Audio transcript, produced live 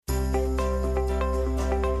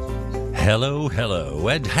Hello, hello,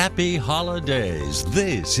 and happy holidays.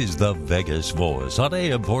 This is the Vegas Voice on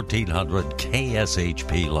AM 1400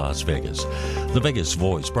 KSHP Las Vegas. The Vegas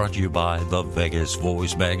Voice brought to you by the Vegas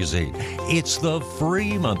Voice magazine. It's the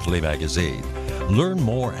free monthly magazine. Learn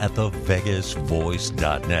more at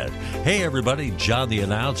thevegasvoice.net. Hey everybody, John the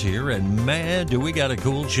Announcer here, and man, do we got a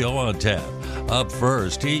cool show on tap. Up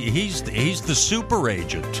first, he's the super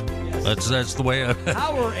agent. That's the way.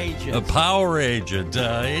 Power agent. A power agent.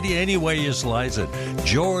 Any way you slice it.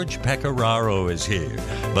 George Pecoraro is here.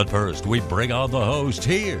 But first, we bring on the host.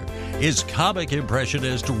 Here is comic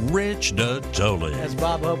impressionist Rich Natoli. As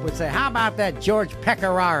Bob Hope would say, how about that George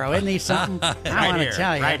Pecoraro? Isn't he something? I want to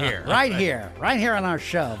tell you. Right here on our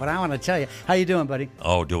show. But I want to tell you, how you doing, buddy?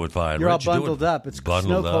 Oh, doing fine. You're Rich, all bundled up. It's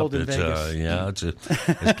snow cold in Vegas.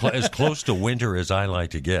 It's as close to winter as I like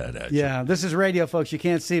to get, actually. Yeah, this is radio, folks. You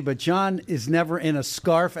can't see, but John is never in a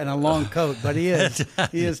scarf and a long coat, but he is.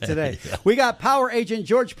 He is today. Yeah. We got power agent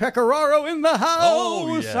George Pecoraro in the house.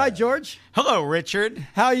 Oh, yeah. Hi, George. Hello, Richard.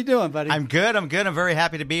 How you doing, buddy? I'm good. I'm very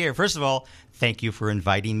happy to be here. First of all, thank you for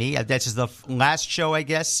inviting me. This is the last show, I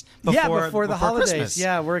guess, before the holidays. Christmas.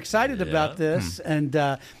 Yeah, we're excited about this. And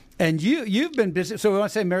you've been busy. So we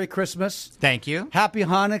want to say Merry Christmas. Thank you. Happy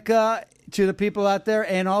Hanukkah to the people out there,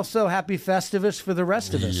 and also Happy Festivus for the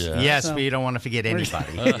rest of us. Yeah. Yes, but you don't want to forget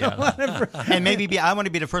anybody. And maybe I want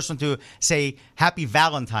to be the first one to say Happy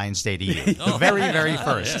Valentine's Day to you. The very, very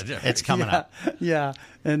first. It's coming up. Yeah.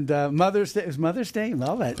 And Mother's Day. Is Mother's Day?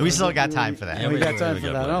 Love that. We still got time for that. We got time for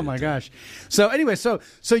that. Oh my gosh. So anyway, so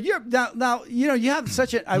you're now you have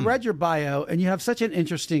such a. I read your bio, and you have such an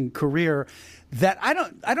interesting career that I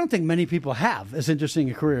don't think many people have as interesting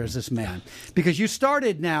a career as this man, because you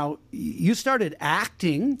started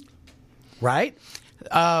acting, right?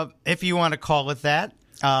 If you want to call it that.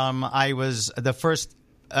 I was the first.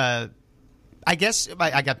 I guess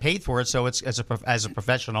I got paid for it, so it's as a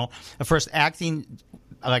professional. The first acting,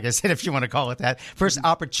 like I said, if you want to call it that, first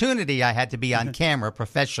opportunity I had to be on camera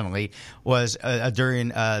professionally was during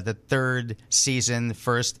the third season,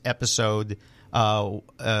 first episode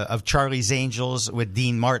of Charlie's Angels with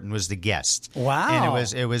Dean Martin was the guest. Wow! And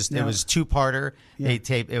it was two-parter. Yeah.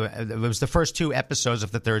 It was the first two episodes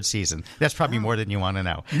of the third season. That's probably more than you want to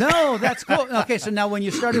know. No, that's cool. Okay, so now when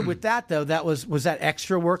you started with that though, was that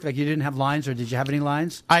extra work? Like you didn't have lines, or did you have any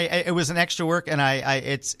lines? It was an extra work, and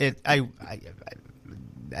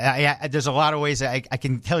there's a lot of ways I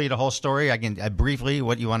can tell you the whole story. I can briefly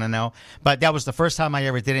what you want to know, but that was the first time I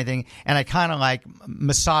ever did anything, and I kind of like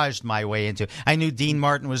massaged my way into it. I knew Dean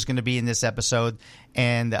Martin was going to be in this episode,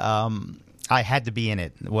 and I had to be in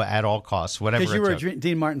it at all costs, whatever. Because you were a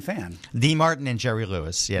Dean Martin fan. Dean Martin and Jerry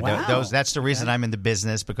Lewis. Yeah, wow. That's the reason I'm in the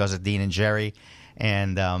business, because of Dean and Jerry,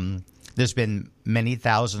 and there's been many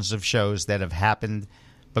thousands of shows that have happened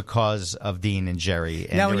because of Dean and Jerry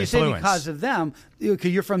and now, when their you influence. say because of them,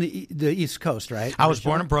 you're from the East Coast, right? I was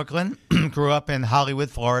born in Brooklyn, grew up in Hollywood,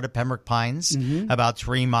 Florida, Pembroke Pines, about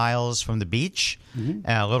 3 miles from the beach.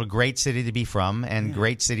 A little great city to be from, and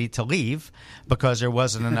great city to leave because there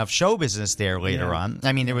wasn't enough show business there later on.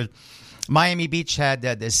 I mean, there was. Miami Beach had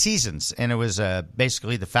the seasons, and it was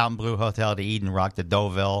basically the Fontainebleau Hotel, the Eden Rock, the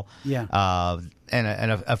Deauville,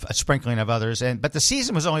 and a sprinkling of others. But the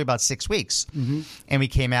season was only about 6 weeks, and we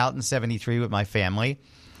came out in '73 with my family,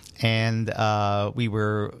 and we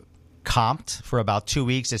were comped for about 2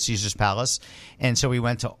 weeks at Caesar's Palace, and so we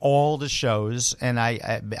went to all the shows, and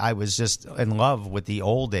I was just in love with the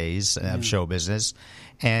old days of show business,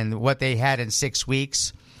 and what they had in 6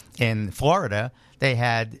 weeks in Florida, they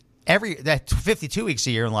had. That 52 weeks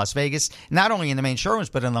a year in Las Vegas, not only in the main showrooms,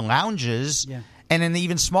 but in the lounges and in the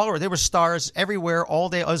even smaller. There were stars everywhere all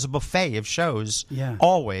day. It was a buffet of shows,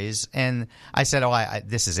 always. And I said,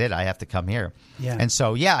 this is it. I have to come here. Yeah. And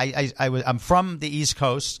so, I'm from the East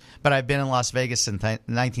Coast, but I've been in Las Vegas since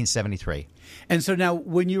 1973. And so now,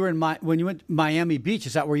 when you went to Miami Beach,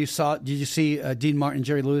 is that where you saw? Did you see Dean Martin and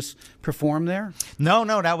Jerry Lewis perform there? No.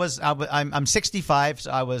 That was I'm 65.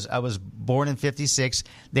 So I was born in --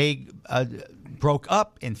 They broke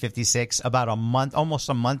up in '56, about almost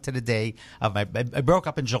a month to the day of I broke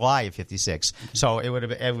up in July of '56. So it would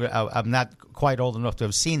have. I'm not quite old enough to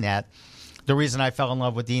have seen that. The reason I fell in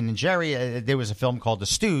love with Dean and Jerry, there was a film called The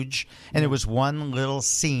Stooge, and there was one little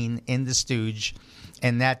scene in The Stooge,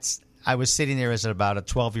 and I was sitting there as about a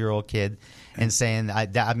 12-year-old kid and saying,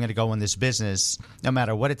 I'm going to go in this business no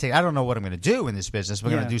matter what it takes. I don't know what I'm going to do in this business. We're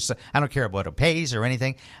going to do. I don't care what it pays or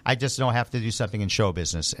anything. I just don't have to do something in show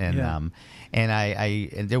business. And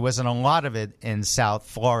and there wasn't a lot of it in South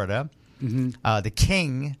Florida. The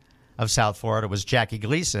king of South Florida was Jackie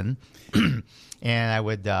Gleason. And I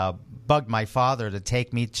would bug my father to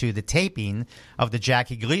take me to the taping of the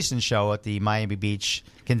Jackie Gleason show at the Miami Beach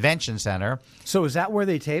Convention Center. So is that where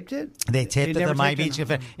they taped it? They taped it at the Miami Beach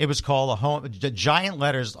Convention. Convention. It was called giant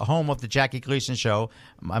letters, home of the Jackie Gleason show,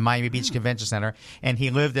 Miami Beach Convention Center. And he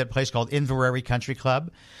lived at a place called Inverary Country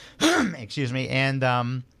Club. Excuse me.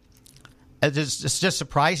 And it's just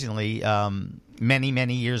surprisingly, many,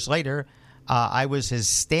 many years later, I was his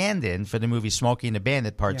stand-in for the movie Smokey and the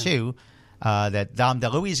Bandit Part 2. That Dom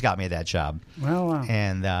DeLuise got me that job. Wow.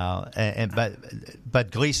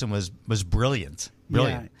 But Gleason was brilliant.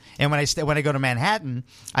 Yeah. And when I go to Manhattan,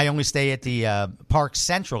 I only stay at the Park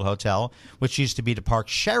Central Hotel, which used to be the Park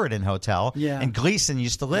Sheridan Hotel. Yeah. And Gleason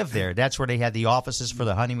used to live there. That's where they had the offices for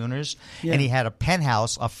the honeymooners. Yeah. And he had a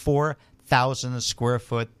penthouse, a 4,000 square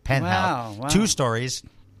foot penthouse, Wow. 2 stories.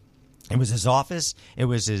 It was his office. It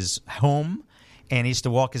was his home. And he used to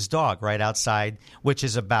walk his dog right outside, which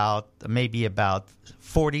is maybe about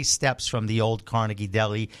 40 steps from the old Carnegie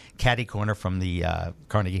Deli, catty corner from the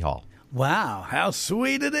Carnegie Hall. Wow, how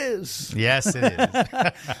sweet it is. Yes, it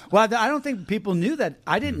is. Well, I don't think people knew that.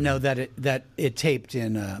 I didn't know that it taped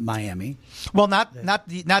in Miami. Well, not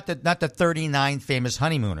the 39 famous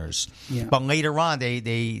honeymooners, Yeah. but later on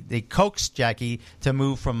they coaxed Jackie to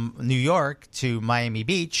move from New York to Miami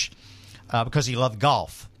Beach because he loved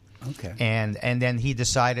golf. Okay. And then he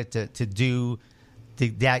decided to do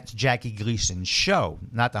that Jackie Gleason show,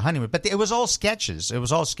 not the honeymoon. But it was all sketches. It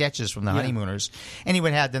was all sketches from the honeymooners. And he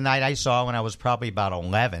would have the night I saw when I was probably about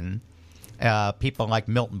 11. People like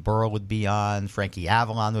Milton Berle would be on. Frankie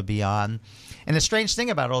Avalon would be on. And the strange thing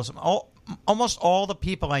about it was almost all the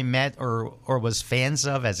people I met or was fans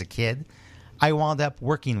of as a kid, I wound up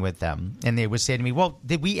working with them. And they would say to me, well,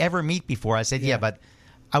 did we ever meet before? I said, yeah but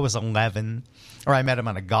I was 11, or I met him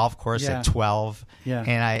on a golf course at 12. Yeah.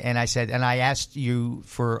 And I said, and I asked you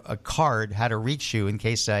for a card, how to reach you in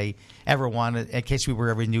case I ever wanted, in case we were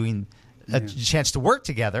ever doing a chance to work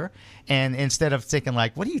together. And instead of thinking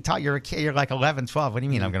like, what are you taught? You're a kid, you're like 11, 12. What do you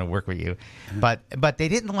mean I'm going to work with you? But they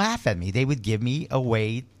didn't laugh at me. They would give me a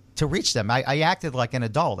way to reach them. I acted like an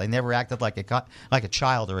adult. I never acted like a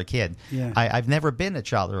child or a kid. Yeah. I've never been a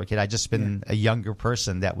child or a kid. I just been a younger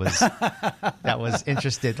person that was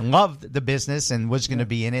interested and loved the business and was going to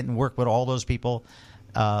be in it and work with all those people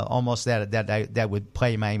almost that would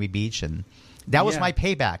play Miami Beach. And that was my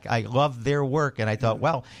payback. I loved their work, and I thought,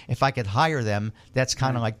 well, if I could hire them, that's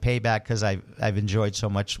kind of like payback because I've enjoyed so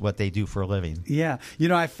much what they do for a living. Yeah.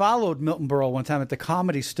 I followed Milton Berle one time at the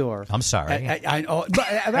Comedy Store. I'm sorry. I know. But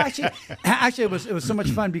actually, it was so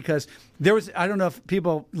much fun because there was, I don't know if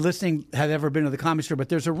people listening have ever been to the Comedy Store, but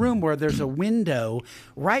there's a room where there's a window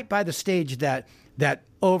right by the stage that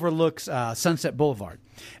overlooks Sunset Boulevard.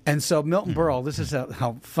 And so Milton Berle, this is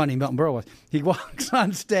how funny Milton Berle was. He walks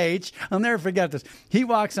on stage. I'll never forget this. He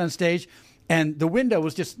walks on stage, and the window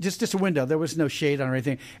was just a window. There was no shade on or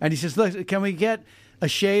anything. And he says, look, can we get a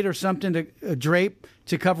shade or something to drape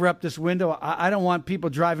to cover up this window? I don't want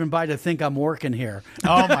people driving by to think I'm working here.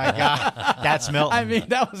 Oh, my God. That's Milton. I mean,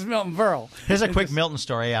 that was Milton Berle. Here's a quick Milton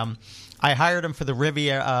story. I hired him for the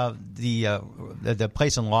Riviera, the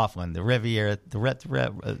place in Laughlin, the Riviera, I know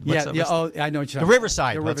what you're talking the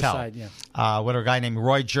Riverside the Hotel. Riverside, With a guy named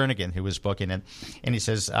Roy Jernigan who was booking it, and he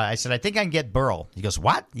says, I said, I think I can get Berle. He goes,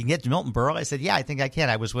 what? You can get Milton Berle? I said, yeah, I think I can.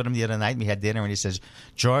 I was with him the other night, and we had dinner, and he says,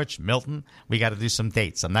 George, Milton, we got to do some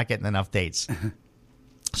dates. I'm not getting enough dates.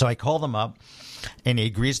 So I called him up, and he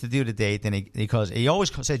agrees to do the date. And he always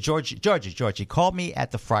said, George. He called me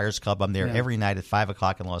at the Friars Club. I'm there every night at 5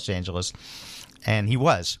 o'clock in Los Angeles, and he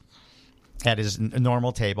was at his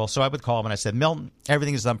normal table. So I would call him, and I said, Milton,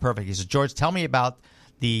 everything is done perfect. He said, George, tell me about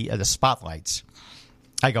the spotlights.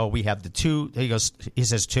 I go, we have the 2. He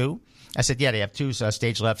says 2. I said, yeah, they have 2,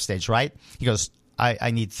 stage left, stage right. He goes,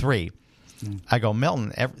 I need 3. I go,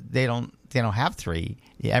 Milton, they don't have 3.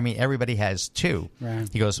 I mean, everybody has 2. Right.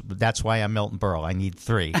 He goes, that's why I'm Milton Berle. I need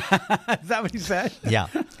 3. Is that what he said? Yeah.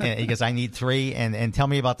 And he goes, I need 3, and tell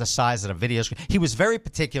me about the size of the video screen. He was very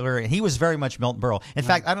particular, and he was very much Milton Berle. In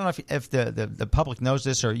fact, I don't know if the public knows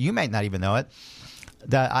this, or you might not even know it.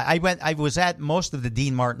 I was at most of the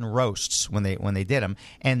Dean Martin roasts when they did them,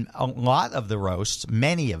 and a lot of the roasts,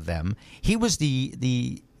 many of them, he was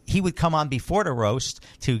the he would come on before the roast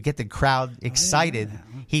to get the crowd excited.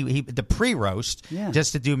 He the pre-roast,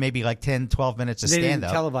 just to do maybe like 10, 12 minutes of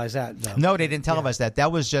stand-up. They didn't televise that, though. No, they didn't televise that.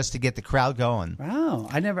 That was just to get the crowd going. Wow,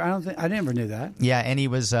 I never knew that. Yeah, and he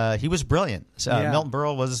was brilliant. Milton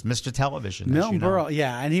Berle was Mr. Television. Milton Berle,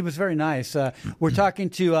 and he was very nice. We're talking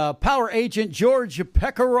to Power Agent George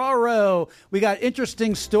Pecoraro. We got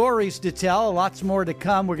interesting stories to tell. Lots more to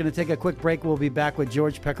come. We're going to take a quick break. We'll be back with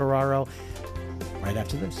George Pecoraro right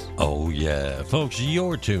after this. Oh, yeah. Folks,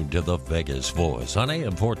 you're tuned to the Vegas Voice on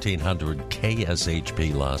AM 1400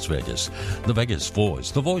 KSHP Las Vegas. The Vegas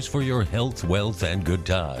Voice, the voice for your health, wealth, and good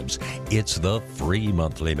times. It's the free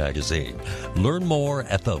monthly magazine. Learn more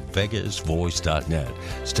at thevegasvoice.net.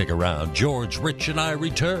 Stick around. George, Rich, and I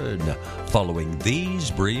return following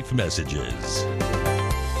these brief messages.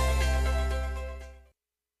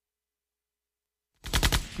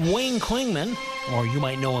 Wayne Klingman, or you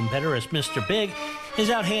might know him better as Mr. Big, is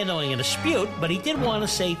out handling a dispute, but he did want to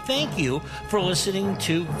say thank you for listening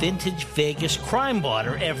to Vintage Vegas Crime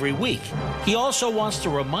Blotter every week. He also wants to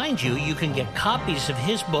remind you can get copies of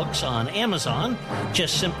his books on Amazon.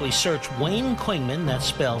 Just simply search Wayne Klingman, that's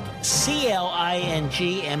spelled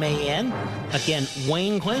Klingman. Again,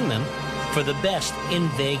 Wayne Klingman, for the best in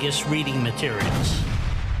Vegas reading materials.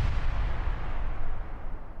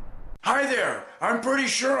 Hi there, I'm pretty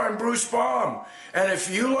sure I'm Bruce Baum, and if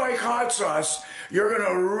you like hot sauce, you're going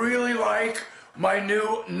to really like my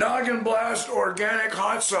new Noggin Blast Organic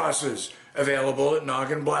Hot Sauces, available at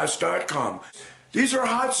nogginblast.com. These are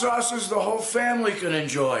hot sauces the whole family can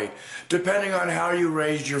enjoy, depending on how you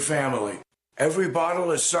raised your family. Every bottle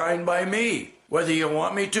is signed by me, whether you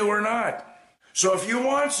want me to or not. So if you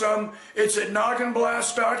want some, it's at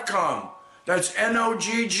nogginblast.com. That's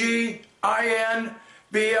NOGGINBLAST.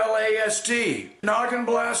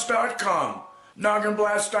 Nogginblast.com.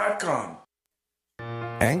 Nogginblast.com.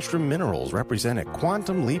 Angstrom Minerals represent a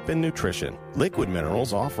quantum leap in nutrition. Liquid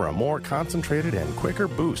minerals offer a more concentrated and quicker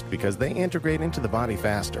boost because they integrate into the body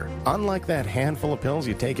faster. Unlike that handful of pills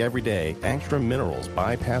you take every day, Angstrom Minerals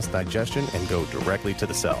bypass digestion and go directly to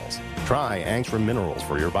the cells. Try Angstrom Minerals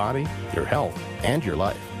for your body, your health, and your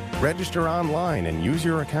life. Register online and use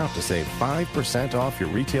your account to save 5% off your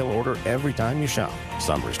retail order every time you shop.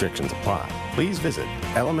 Some restrictions apply. Please visit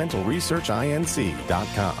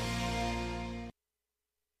elementalresearchinc.com.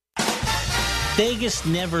 Vegas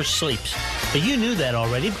never sleeps, but you knew that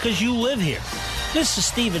already because you live here. This is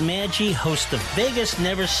Stephen Maggi, host of Vegas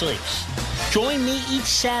Never Sleeps. Join me each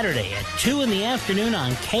Saturday at 2 in the afternoon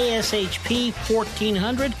on KSHP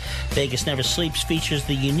 1400. Vegas Never Sleeps features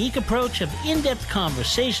the unique approach of in-depth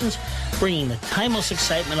conversations, bringing the timeless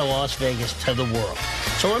excitement of Las Vegas to the world.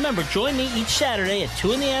 So remember, join me each Saturday at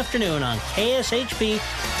 2 in the afternoon on KSHP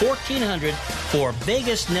 1400 for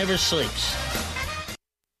Vegas Never Sleeps.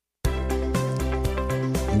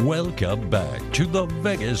 Welcome back to the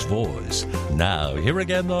Vegas Voice. Now, here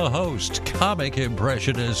again, the host, comic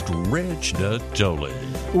impressionist Rich Natoli.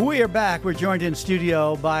 We are back. We're joined in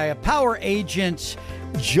studio by a power agent,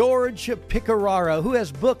 George Pecoraro, who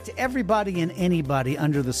has booked everybody and anybody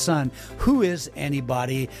under the sun. Who is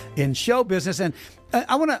anybody in show business? And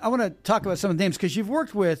I want to talk about some of the names because you've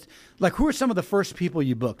worked with, like, who are some of the first people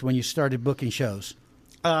you booked when you started booking shows?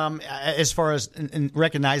 As far as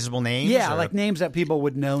recognizable names? Yeah, like names that people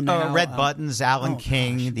would know now. Red Buttons, Alan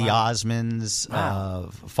King, the Osmonds,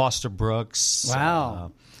 Foster Brooks.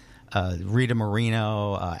 Wow. Rita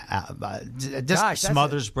Moreno,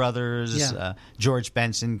 Smothers Brothers, George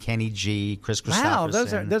Benson, Kenny G, Chris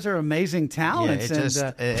Christopherson. Wow, those are amazing talents.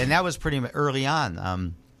 Yeah, and that was pretty early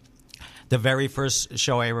on. The very first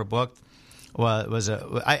show I ever booked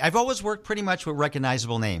I've always worked pretty much with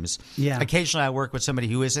recognizable names. Yeah. Occasionally I work with somebody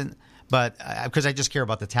who isn't, but because I just care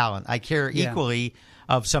about the talent. I care equally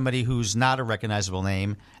of somebody who's not a recognizable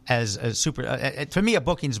name as a super. To me, a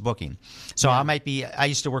booking's booking. So I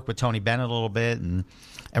used to work with Tony Bennett a little bit and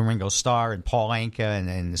Ringo Starr and Paul Anka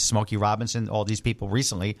and Smokey Robinson, all these people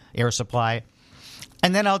recently, Air Supply.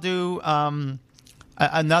 And then I'll do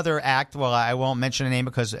another act. Well, I won't mention a name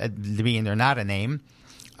because being they're not a name.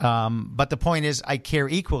 But the point is, I care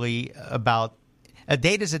equally about a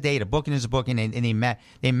date is a date, a booking is a booking, and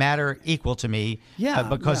they matter equal to me. Yeah,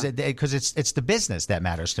 because it's the business that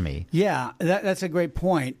matters to me. Yeah, that's a great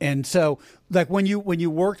point. And so, like when you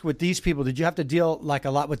worked with these people, did you have to deal like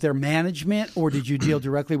a lot with their management, or did you deal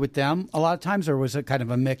directly with them a lot of times, or was it kind of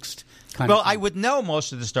a mixed kind of thing? I would know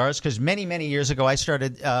most of the stars because many years ago I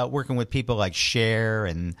started working with people like Cher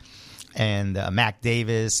and Mac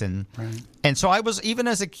Davis and so I was, even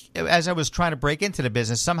as I was trying to break into the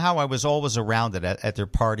business, somehow I was always around it at their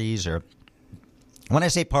parties, or when I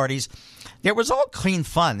say parties, it was all clean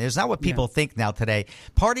fun. It's not what people think now today.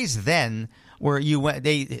 Parties then where you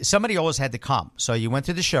went, somebody always had the comp. So you went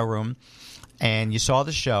to the showroom and you saw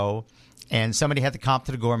the show, and somebody had the comp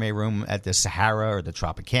to the gourmet room at the Sahara or the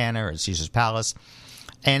Tropicana or Caesar's Palace.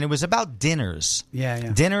 And it was about dinners.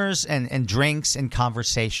 Dinners and drinks and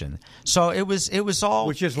conversation. So it was all...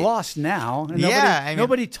 Which is lost now. And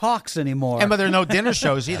nobody talks anymore. But there are no dinner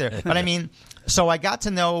shows either. But I mean, so I got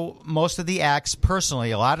to know most of the acts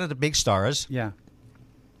personally, a lot of the big stars. Yeah.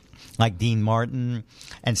 Like Dean Martin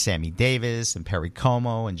and Sammy Davis and Perry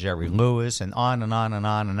Como and Jerry Lewis and on and on and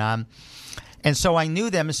on and on. And so I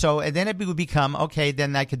knew them. And then it would become, okay,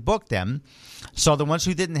 then I could book them. So the ones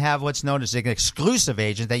who didn't have what's known as an exclusive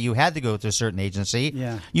agent, that you had to go to a certain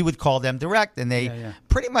agency, you would call them direct. And they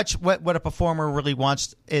pretty much what a performer really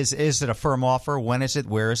wants is it a firm offer? When is it?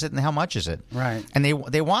 Where is it? And how much is it? Right. And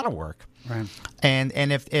they want to work. Right.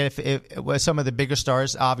 And if some of the bigger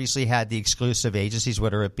stars obviously had the exclusive agencies,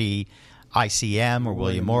 whether it be ICM or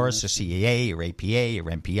William Morris or CAA or APA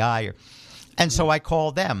or MPI, and so I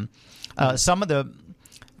called them. Some of the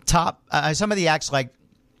top, some of the acts like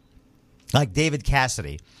David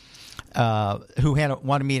Cassidy, who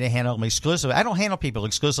wanted me to handle them exclusively. I don't handle people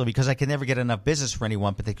exclusively because I can never get enough business for any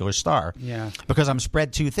one particular star. Yeah. Because I'm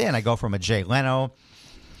spread too thin. I go from a Jay Leno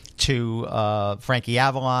to Frankie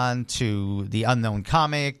Avalon to the Unknown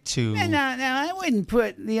Comic to... Now, I wouldn't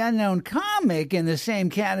put the Unknown Comic in the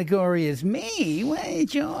same category as me, would you,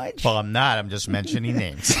 George? Well, I'm not. I'm just mentioning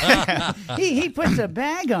names. He puts a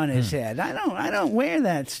bag on his head. I don't wear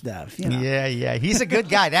that stuff. You know? Yeah. He's a good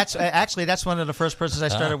guy. That's one of the first persons I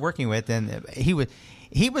started working with, and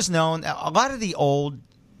he was known. A lot of the old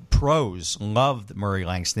pros loved Murray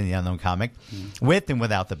Langston, the Unknown Comic, with and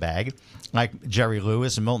without the bag, like Jerry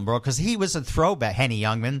Lewis and Milton Berle, because he was a throwback. Henny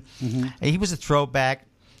Youngman, he was a throwback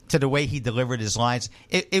to the way he delivered his lines.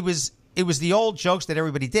 It was the old jokes that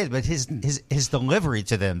everybody did, but his delivery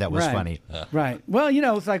to them that was funny. Right. Well,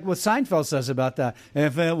 it's like what Seinfeld says about that.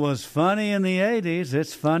 If it was funny in the 80s,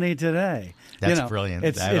 it's funny today. That's brilliant.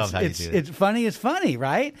 I love how you do that. It's funny is funny,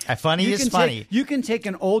 right? Funny is funny. You can take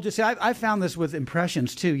an old... See, I found this with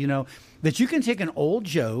impressions, too, that you can take an old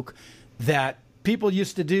joke that people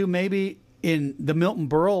used to do maybe in the Milton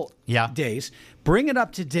Berle days, bring it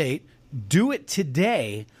up to date, do it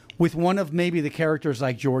today with one of maybe the characters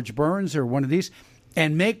like George Burns or one of these,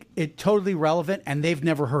 and make it totally relevant, and they've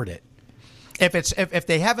never heard it. If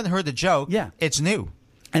they haven't heard the joke, it's new.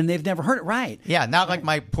 And they've never heard it right. Yeah, not like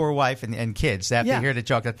my poor wife and kids. They have to hear the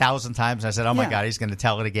joke 1,000 times. And I said, oh, my God, he's going to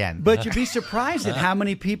tell it again. But you'd be surprised at how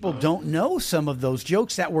many people don't know some of those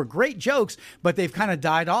jokes that were great jokes, but they've kind of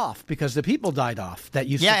died off because the people died off that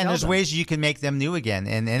used to tell and there's them. ways you can make them new again.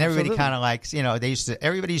 And everybody kind of likes,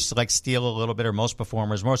 everybody used to like steal a little bit, or most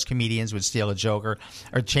performers, most comedians would steal a joke or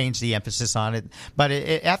change the emphasis on it. But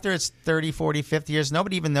after it's 30, 40, 50 years,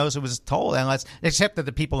 nobody even knows it was told, except that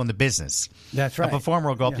the people in the business. That's right. A performer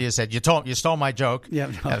will go up to you and say, you stole my joke.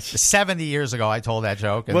 70 years ago, I told that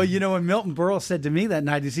joke. Well, when Milton Berle said to me that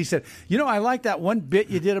night, he said, I like that one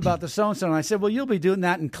bit you did about the so-and-so. And I said, well, you'll be doing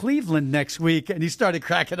that in Cleveland next week. And he started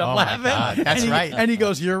cracking up laughing. My God. That's right. And he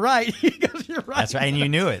goes, you're right. He goes, you're right. That's right. And you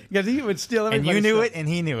knew it. Because he would steal everybody's And you knew stuff. it, and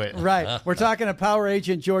he knew it. Right. We're talking to Power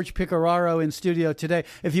Agent George Pecoraro in studio today.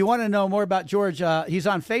 If you want to know more about George, he's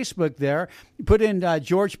on Facebook there. Put in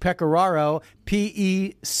George Pecoraro,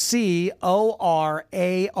 Pecoraro,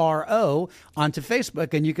 onto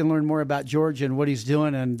Facebook, and you can learn more about George and what he's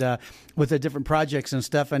doing and with the different projects and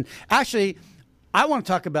stuff. And actually, I want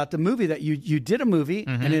to talk about the movie that you did a movie,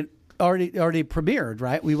 and it already premiered,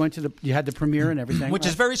 right? We went to you had the premiere and everything, which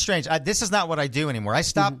is very strange. This is not what I do anymore. I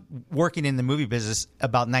stopped working in the movie business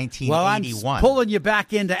about 1981. Well, I'm pulling you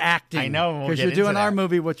back into acting. I know, because you're doing our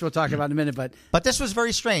movie, which we'll talk about in a minute. But this was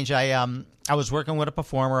very strange. I was working with a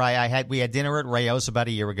performer. We had dinner at Rayo's about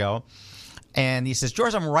a year ago. And he says,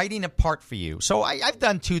 George, I'm writing a part for you. So I've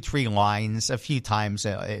done 2-3 lines a few times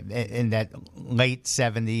in that late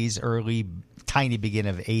 70s, early, tiny beginning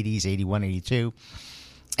of 80s, 81, 82.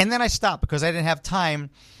 And then I stopped because I didn't have time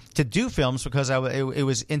to do films because it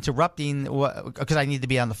was interrupting because I needed to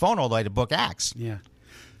be on the phone all day to book acts. Yeah.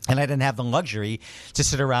 And I didn't have the luxury to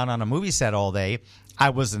sit around on a movie set all day. I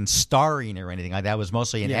wasn't starring or anything like that. I was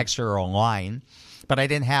mostly an extra or a line. But I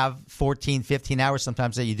didn't have 14, 15 hours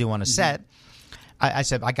sometimes that you do on a set. I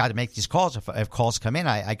said, I got to make these calls. If calls come in,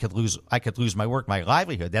 I could lose my work, my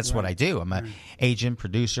livelihood. That's what I do. I'm an agent,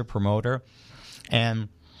 producer, promoter. And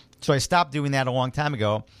so I stopped doing that a long time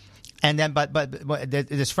ago. And then, but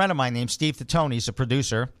this friend of mine named Steve Titone, he's a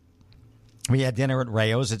producer. We had dinner at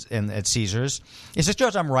Rayo's at Caesars. He says,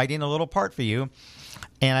 George, I'm writing a little part for you,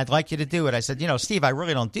 and I'd like you to do it. I said, Steve, I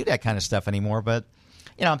really don't do that kind of stuff anymore, but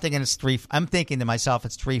I'm thinking I'm thinking to myself,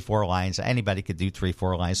 it's 3-4 lines. Anybody could do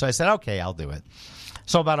 3-4 lines. So I said, okay, I'll do it.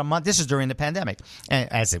 So about a month. This is during the pandemic,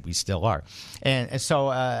 as we still are. And so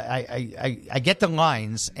I get the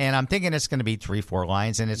lines, and I'm thinking it's going to be 3-4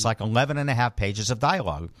 lines, and it's like 11 and a half pages of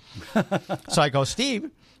dialogue. So I go,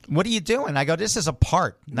 Steve, what are you doing? I go, this is a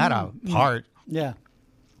part, not a part. Yeah.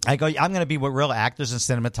 I go, I'm going to be with real actors and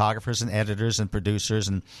cinematographers and editors and producers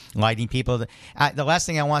and lighting people. The last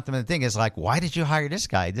thing I want them to think is like, why did you hire this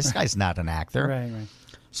guy? This guy's not an actor. Right.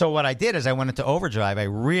 So what I did is I went into overdrive. I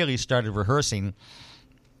really started rehearsing.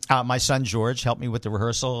 My son George helped me with the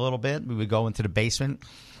rehearsal a little bit. We would go into the basement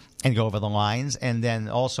and go over the lines. And then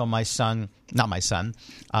also my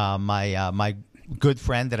good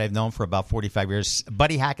friend that I've known for about 45 years,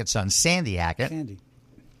 Buddy Hackett's son, Sandy Hackett. Sandy.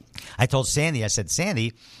 I told Sandy, I said,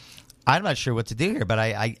 Sandy, I'm not sure what to do here, but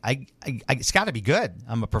it's got to be good.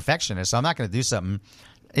 I'm a perfectionist, so I'm not going to do something,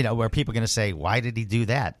 where people are going to say, why did he do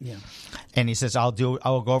that? Yeah. And he says, I'll go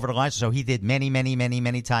over the lines. So he did many, many, many,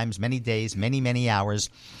 many times, many days, many, many hours.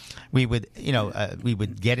 We would, we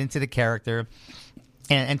would get into the character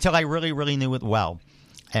until I really, really knew it well.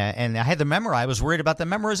 And I had to memorize. I was worried about the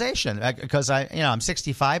memorization because I'm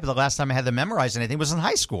 65, but the last time I had to memorize anything was in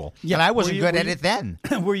high school. Yeah. And I wasn't good at it then.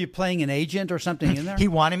 Were you playing an agent or something in there? He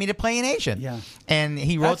wanted me to play an agent. Yeah. And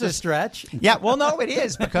he wrote That's a stretch. Yeah, well, no, it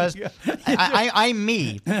is because I'm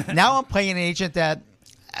me. Now I'm playing an agent that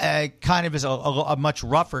kind of is a much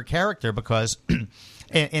rougher character because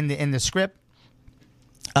in the script,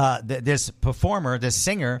 this performer, this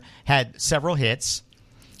singer, had several hits.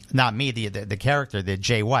 Not me, the character, the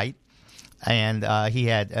Jay White, and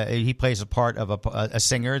he plays a part of a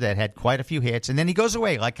singer that had quite a few hits, and then he goes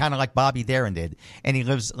away, kind of like Bobby Darin did, and he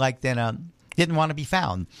lives didn't want to be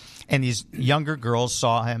found, and these younger girls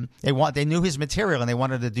saw him. They knew his material, and they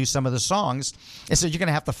wanted to do some of the songs, and so you're going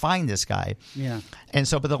to have to find this guy. Yeah. And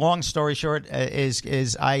so, but the long story short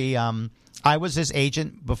is I was his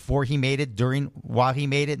agent before he made it, while he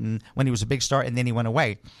made it, and when he was a big star, and then he went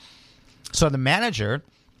away. So the manager.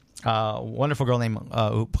 Wonderful girl named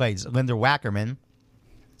who plays Linda Wackerman,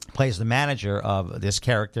 plays the manager of this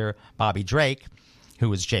character, Bobby Drake,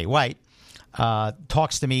 who is Jay White,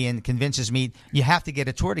 talks to me and convinces me, you have to get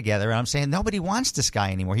a tour together. And I'm saying, nobody wants this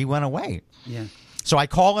guy anymore. He went away. Yeah. So I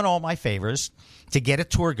call in all my favors to get a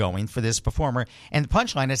tour going for this performer. And the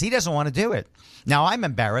punchline is he doesn't want to do it. Now, I'm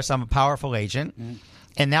embarrassed. I'm a powerful agent.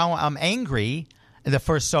 And now I'm angry.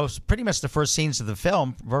 Pretty much the first scenes of the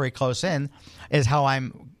film, very close in, is how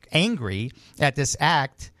I'm angry at this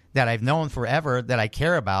act that I've known forever that I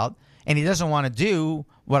care about, and he doesn't want to do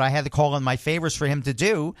what I had to call in my favors for him to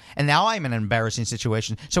do, and now I'm in an embarrassing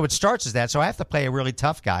situation. So it starts as that. So I have to play a really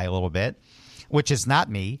tough guy a little bit, which is not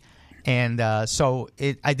me. And I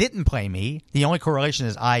didn't play me. The only correlation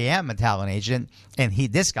is I am a talent agent, and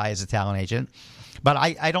this guy is a talent agent. But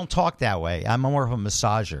I don't talk that way. I'm more of a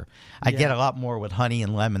massager. I get a lot more with honey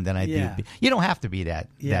and lemon than I do. You don't have to be that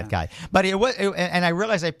guy. But and I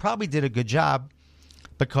realized I probably did a good job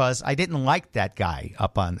because I didn't like that guy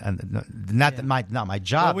up on not my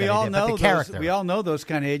job. Well, but the character. We all know those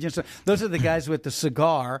kind of agents. Those are the guys with the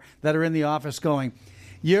cigar that are in the office going,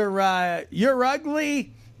 "You're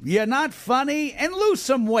ugly. You're not funny, and lose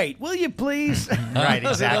some weight, will you please?" Right,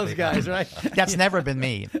 exactly. Those guys, right? That's never been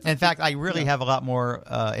me. In fact, I really have a lot more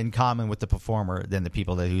in common with the performer than the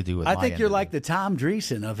people who do with I think you're like the Tom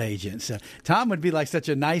Dreesen of agents. Tom would be like such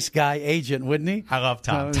a nice guy agent, wouldn't he? I love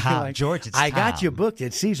Tom. George, it's I Tom. got you booked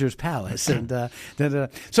at Caesar's Palace. And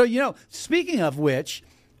so, speaking of which,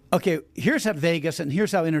 okay, here's how Vegas and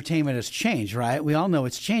here's how entertainment has changed, right? We all know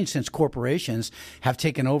it's changed since corporations have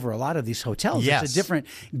taken over a lot of these hotels. Yes. It's a different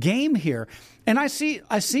game here. And I see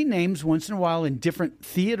names once in a while in different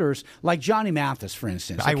theaters, like Johnny Mathis, for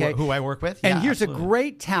instance. Okay? Who I work with. And yeah, here's absolutely. a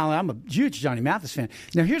great talent. I'm a huge Johnny Mathis fan.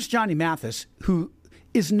 Now, here's Johnny Mathis, who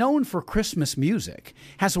is known for Christmas music,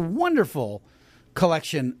 has a wonderful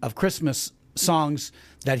collection of Christmas songs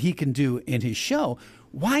that he can do in his show.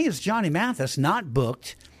 Why is Johnny Mathis not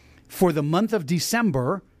booked for the month of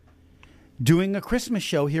December doing a Christmas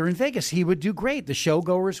show here in Vegas? He would do great. The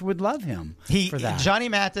showgoers would love him for that. Johnny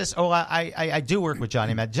Mathis, I do work with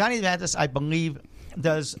Johnny Mathis. Johnny Mathis, I believe,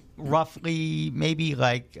 does roughly maybe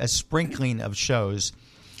like a sprinkling of shows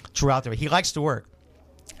throughout the week. He likes to work,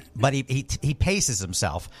 but he paces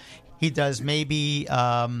himself. He does maybe...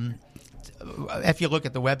 if you look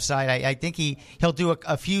at the website, I think he'll do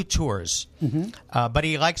a few tours, but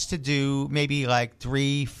he likes to do maybe like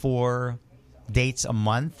 3-4 dates a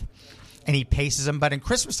month. and he paces them. But in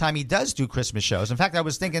Christmas time, he does do Christmas shows. In fact, I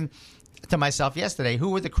was thinking to myself yesterday, who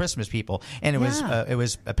were the Christmas people? And it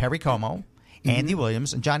was Perry Como, Andy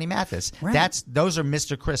Williams, and Johnny Mathis. Right. Those are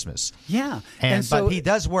Mr. Christmas. Yeah. But he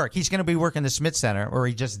does work. He's going to be working the Smith Center, or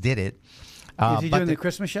he just did it. Is he doing the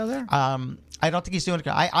Christmas show there? I don't think he's doing it.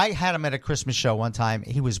 I had him at a Christmas show one time.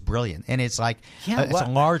 He was brilliant. And it's like it's a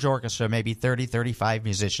large orchestra, maybe 30, 35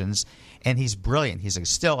 musicians. And he's brilliant. He's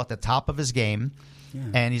still at the top of his game.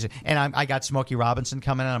 Yeah. And I got Smokey Robinson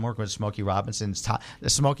coming in. I'm working with Smokey Robinson.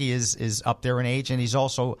 Smokey is up there in age, and he's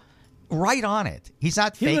also right on it. He's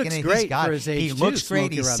not faking it. He's got it. He looks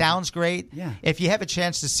great. He sounds great. Yeah. If you have a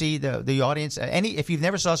chance to see the audience, if you've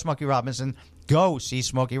never saw Smokey Robinson, go see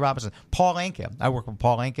Smokey Robinson. Paul Anka. I work with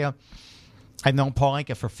Paul Anka. I've known Paul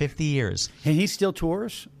Anka for 50 years. And he still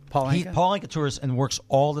tours? Paul Anka? Paul Anka tours and works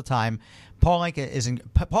all the time. Paul Anka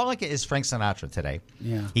is Frank Sinatra today.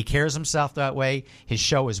 Yeah. He carries himself that way. His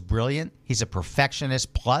show is brilliant. He's a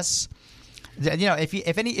perfectionist. Plus,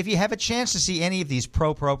 if you have a chance to see any of these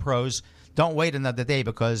pros, don't wait another day,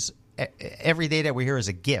 because every day that we're here is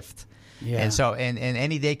a gift. Yeah. And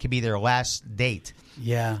any day could be their last date.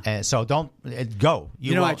 Yeah. So don't go.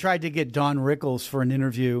 I tried to get Don Rickles for an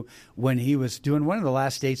interview when he was doing one of the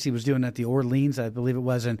last dates he was doing at the Orleans, I believe it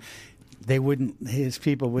was, and his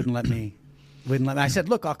people wouldn't let me. I said,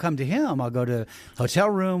 look, I'll come to him. I'll go to hotel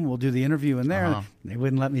room. We'll do the interview in there. Uh-huh. They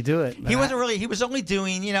wouldn't let me do it. He was only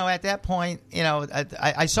doing, at that point,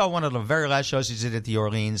 I saw one of the very last shows he did at the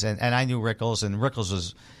Orleans, and I knew Rickles, and Rickles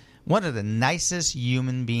was one of the nicest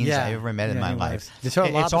human beings I ever met in my life. It's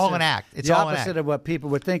all an act. It's the all an act. opposite of what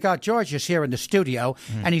people would think. Oh, George is here in the studio,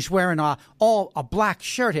 and he's wearing a black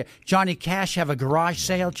shirt here. Johnny Cash have a garage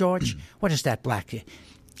sale, George? What is that black?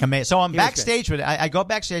 So I'm backstage with it. I go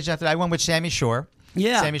backstage after I went with Sammy Shore.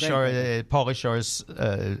 Yeah, Sammy Shore, Pauly Shore's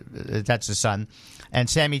that's his son, and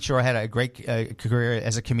Sammy Shore had a great career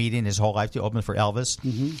as a comedian his whole life. To open for Elvis,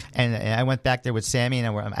 and I went back there with Sammy,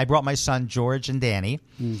 and I brought my son George and Danny,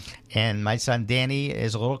 and my son Danny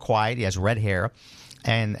is a little quiet. He has red hair.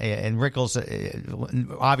 And Rickles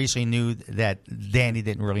obviously knew that Danny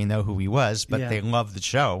didn't really know who he was, but they loved the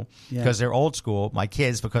show because they're old school, my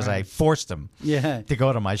kids, because I forced them to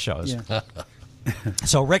go to my shows. Yeah.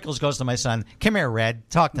 So Rickles goes to my son, come here, Red,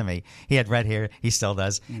 talk to me. He had red hair, he still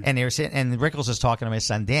does. And Rickles is talking to my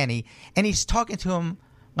son Danny, and he's talking to him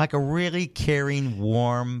like a really caring,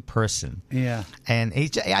 warm person. Yeah. And he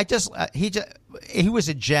was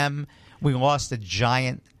a gem. We lost a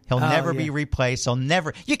giant. He'll never be replaced.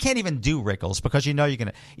 You can't even do Rickles because you're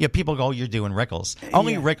going to. People go, you're doing Rickles.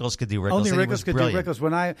 Only Rickles could do Rickles. Only Rickles could do Rickles.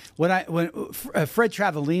 When Fred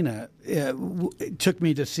Travalena took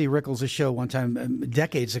me to see Rickles' show one time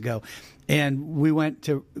decades ago, and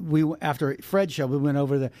after Fred's show we went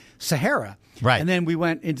over the Sahara. Right. And then we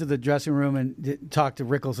went into the dressing room and talked to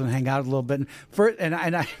Rickles and hang out a little bit. And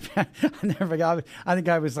I never forgot. I think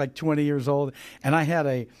I was like 20 years old, and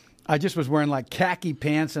I just was wearing like khaki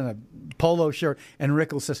pants and a polo shirt. And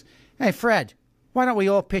Rickles says, "Hey, Fred, why don't we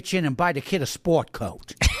all pitch in and buy the kid a sport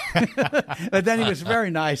coat?" But then he was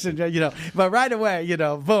very nice, and but right away,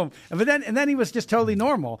 boom. But then he was just totally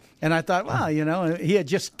normal. And I thought, wow, he had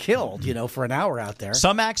just killed, for an hour out there.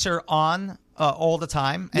 Some acts are on all the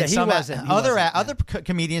time, and he wasn't. Other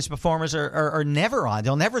comedians, performers are never on.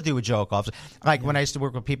 They'll never do a joke off. Like when I used to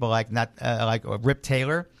work with people like Rip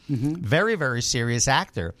Taylor, very, very serious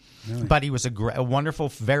actor. Really? But he was a wonderful,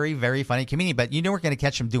 very, very funny comedian. But you weren't going to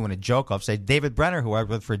catch him doing a joke off. Say David Brenner, who I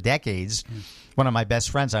worked with for decades, one of my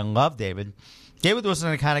best friends. I love David. David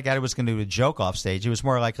wasn't the kind of guy who was going to do a joke off stage. He was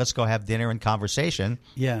more like, let's go have dinner and conversation.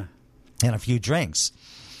 Yeah. And a few drinks.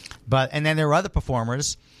 And then there are other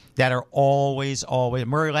performers that are always.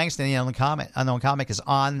 Murray Langston, the unknown comic, is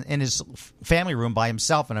on in his family room by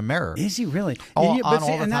himself in a mirror. Is he really? All the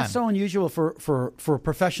time. That's so unusual for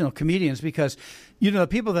professional comedians because the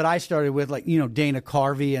people that I started with, like Dana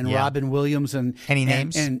Carvey and Robin Williams and any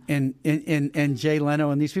names and Jay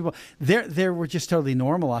Leno and these people, they were just totally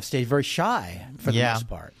normal off stage, very shy for the most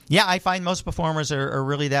part. Yeah, I find most performers are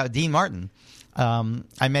really that. Dean Martin,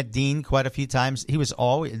 I met Dean quite a few times.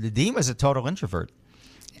 Dean was a total introvert.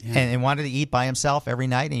 Yeah. And wanted to eat by himself every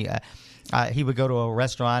night. He would go to a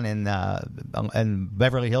restaurant in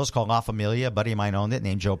Beverly Hills called La Familia. A buddy of mine owned it,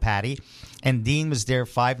 named Joe Patty. And Dean was there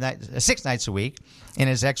 6 nights a week. And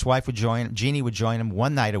his ex-wife Jeannie would join him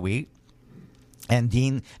one night a week. And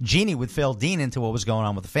Jeannie would fill Dean into what was going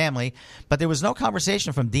on with the family. But there was no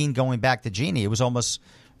conversation from Dean going back to Jeannie. It was almost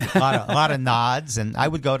a lot of nods. And I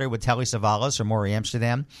would go there with Telly Savalas or Maury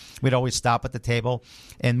Amsterdam. We'd always stop at the table.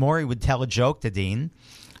 And Maury would tell a joke to Dean.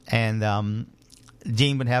 And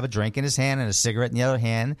Dean would have a drink in his hand and a cigarette in the other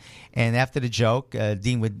hand, and after the joke,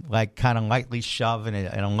 Dean would like kind of lightly shove in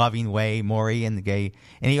a loving way Maury and the gay,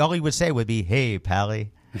 and all he would say would be, "Hey,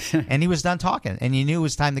 Pally," and he was done talking, and you knew it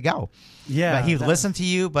was time to go. Yeah, but he would listen to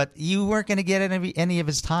you, but you weren't going to get any of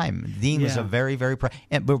his time. Dean was a very, very,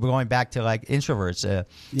 and we're going back to like introverts,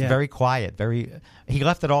 very quiet, he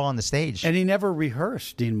left it all on the stage. And he never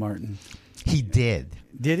rehearsed, Dean Martin. He did.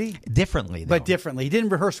 Did he? Differently, though. But differently. He didn't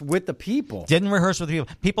rehearse with the people. Didn't rehearse with the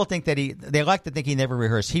people. People think that they like to think he never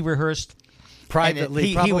rehearsed. He rehearsed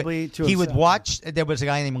privately, probably to himself. He would watch. There was a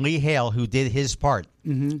guy named Lee Hale who did his part,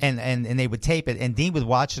 and they would tape it, and Dean would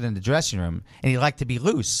watch it in the dressing room, and he liked to be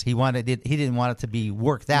loose. He wanted it. He didn't want it to be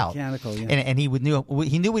worked out. Mechanical, yeah. And he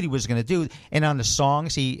knew what he was going to do. And on the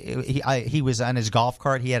songs, he was on his golf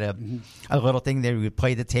cart. He had a little thing there. He would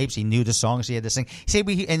play the tapes. He knew the songs he had to sing.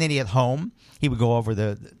 And then he at home, he would go over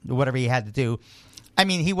the whatever he had to do. I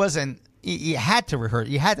mean, he wasn't. You had to rehearse.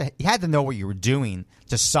 You had to know what you were doing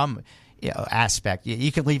to some aspect.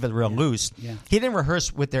 You could leave it real loose. Yeah. He didn't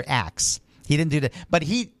rehearse with their acts. He didn't do that, but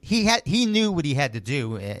he knew what he had to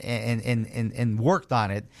do and worked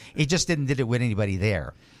on it. He just did it with anybody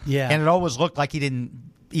there. Yeah, and it always looked like he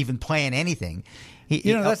didn't even plan anything.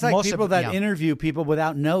 That's like people that interview people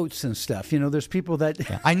without notes and stuff. There's people that...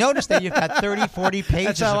 I noticed that you've got 30, 40 pages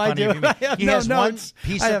That's how in front of you. He has notes. One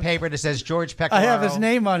piece of paper that says George Pecoraro. I have his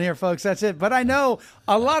name on here, folks. That's it. But I know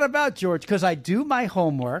a lot about George because I do my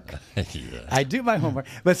homework. I do my homework.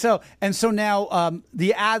 But so now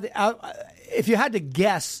the ad... if you had to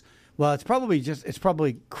guess, well, it's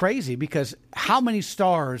probably crazy because how many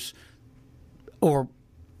stars or...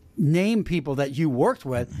 name people that you worked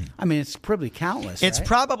with. I mean, it's probably countless. It's right?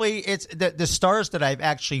 probably the stars that I've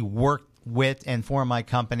actually worked with and for my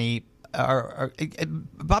company are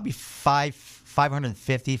probably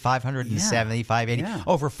 550, 570, 580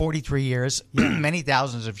 over 43 years, many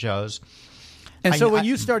thousands of shows. And so when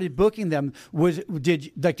you started booking them,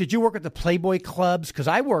 did you work at the Playboy clubs? Because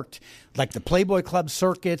I worked like the Playboy club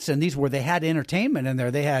circuits, and these where they had entertainment in there.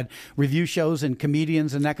 They had review shows and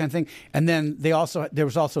comedians and that kind of thing. And then there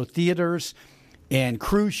was also theaters and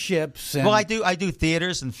cruise ships. And, well, I do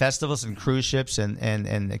theaters and festivals and cruise ships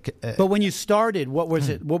and. But when you started, what was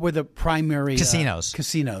it? What were the primary casinos?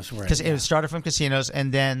 Casinos were. It started from casinos,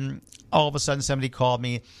 and then all of a sudden somebody called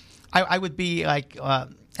me. I would be like,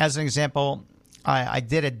 as an example. I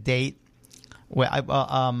did a date with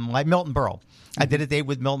like Milton Berle. I did a date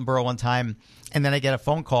with Milton Berle one time, and then I get a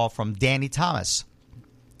phone call from Danny Thomas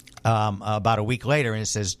about a week later, and it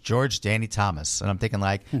says, George Danny Thomas. And I'm thinking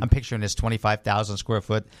I'm picturing this 25,000 square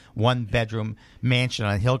foot, 1-bedroom mansion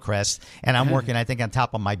on Hillcrest, and I'm working, I think, on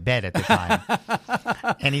top of my bed at the time.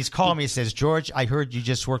 And he's calling me, he says, George, I heard you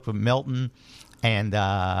just worked with Milton. And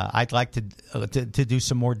I'd like to do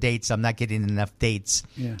some more dates. I'm not getting enough dates.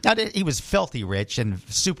 Yeah. Now, he was filthy rich and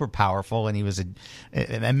super powerful, and he was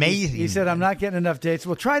amazing. He said, I'm not getting enough dates.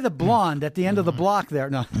 Well, try the blonde at the end of the block there.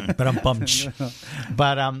 No. But I'm bummed.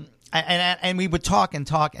 But and we would talk,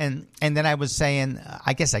 and then I was saying,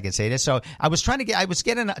 I guess I could say this. So I was trying to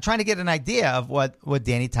get an idea of what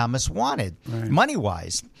Danny Thomas wanted, money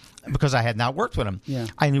wise, because I had not worked with him. Yeah.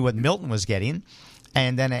 I knew what Milton was getting.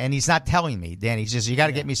 And he's not telling me, Danny. He says, you got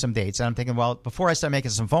to get me some dates. And I'm thinking, well, before I start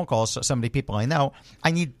making some phone calls to some of the people I know,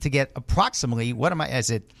 I need to get approximately,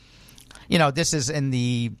 this is in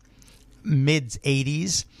the mid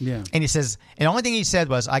 80s. Yeah. And he says, and the only thing he said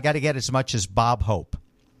was, I got to get as much as Bob Hope.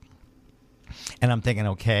 And I'm thinking,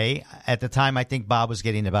 okay. At the time, I think Bob was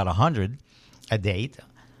getting about 100 a date,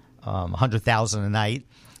 100,000 a night.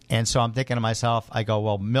 And so I'm thinking to myself, I go,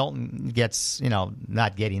 well, Milton gets,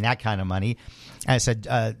 not getting that kind of money. And I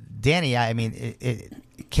said, Danny, I mean,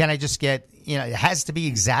 can I just get, it has to be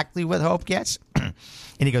exactly what Hope gets? And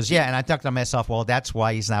he goes, yeah. And I thought to myself, well, that's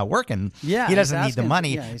why he's not working. Yeah, he doesn't need the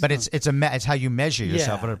money, but it's how you measure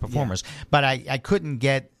yourself with performers. Yeah. But I couldn't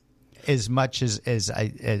get as much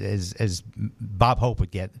as Bob Hope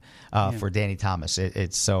would get for Danny Thomas.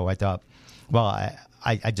 So I thought, well,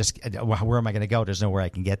 I just, where am I going to go? There's nowhere I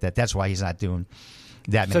can get that. That's why he's not doing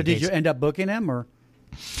that many So did dates. you end up booking him, or?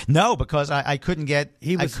 No, because I couldn't get.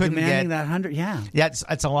 He was demanding that 100. Yeah,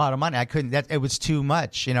 that's a lot of money. I couldn't. It was too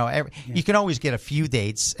much. You can always get a few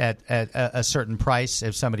dates at a certain price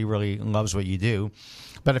if somebody really loves what you do,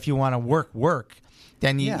 but if you want to work.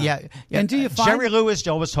 Then And do you find Jerry Lewis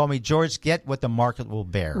always told me, George, get what the market will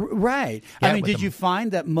bear. Right. I mean, did you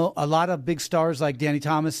find that a lot of big stars like Danny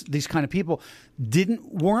Thomas, these kind of people,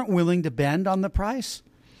 weren't willing to bend on the price?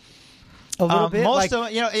 A little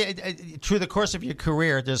bit. Through the course of your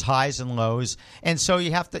career, there's highs and lows, and so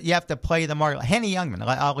you have to play the market. Henny Youngman.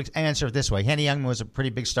 I'll answer it this way: Henny Youngman was a pretty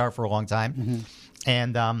big star for a long time.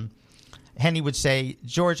 And Henny would say,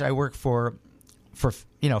 George, I work for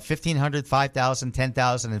 $1,500, $5,000,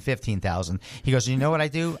 $10,000, and $15,000. He goes, you know what I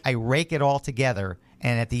do? I rake it all together,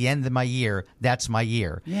 and at the end of my year, that's my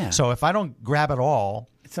year. Yeah. So if I don't grab it all,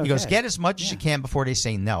 okay. He goes, get as much as you can before they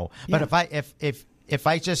say no. But if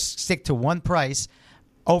I just stick to one price,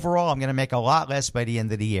 overall, I'm going to make a lot less by the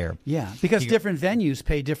end of the year. Yeah, because different venues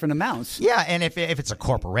pay different amounts. Yeah, and if it's a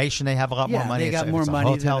corporation, they have a lot more money. They got more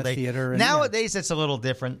money than a theater. Nowadays, it's a little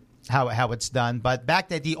different how it's done. But back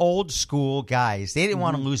then, the old school guys, they didn't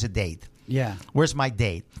want to lose a date. Yeah. Where's my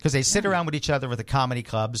date? Because they sit around with each other with the comedy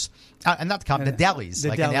clubs, and not the delis,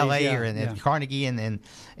 like in L.A. or in Carnegie and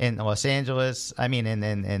in Los Angeles. I mean,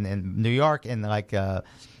 in New York, and like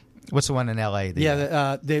what's the one in L.A.?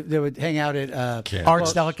 They would hang out at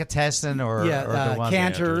Arts Delicatessen or the one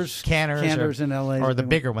Cantors in L.A. or the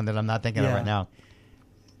bigger one that I'm not thinking of right now.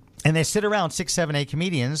 And they sit around 6, 7, 8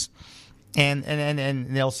 comedians. And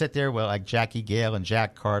they'll sit there with like Jackie Gale and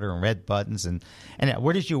Jack Carter and Red Buttons and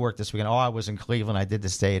where did you work this weekend? Oh, I was in Cleveland. I did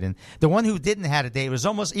this date. And the one who didn't have a date was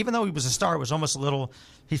almost, even though he was a star, was almost a little.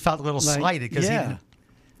 He felt a little slighted because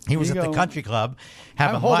he was at the country club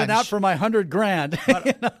having I'm holding lunch. out for my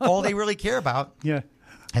 $100,000. But all they really care about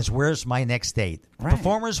is where's my next date. Right.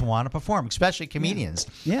 Performers want to perform, especially comedians.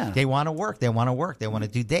 Yeah. They want to work. They want to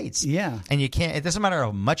do dates. Yeah. And you can't, it doesn't matter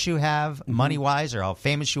how much you have, money-wise, or how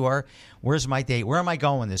famous you are. Where's my date? Where am I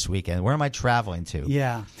going this weekend? Where am I traveling to?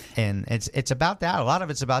 Yeah. And it's about that. A lot of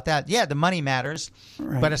it's about that. Yeah, the money matters,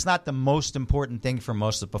 but it's not the most important thing for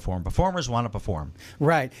most of the performers want to perform.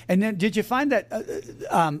 Right. And then did you find that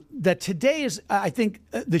that today is, I think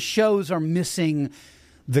the shows are missing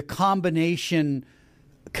the combination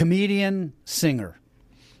comedian, singer.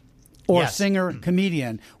 Or singer,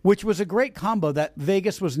 comedian, which was a great combo that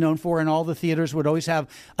Vegas was known for, and all the theaters would always have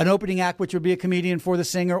an opening act, which would be a comedian for the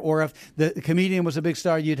singer, or if the comedian was a big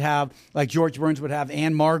star, you'd have, like George Burns would have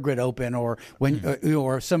Anne Margaret open, or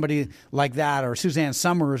or somebody like that, or Suzanne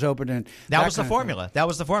Summers open. And that was the formula. That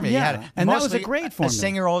was the formula. Yeah, you had and that was a great formula. A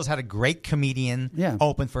singer always had a great comedian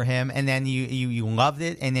open for him, and then you loved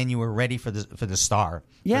it, and then you were ready for the star.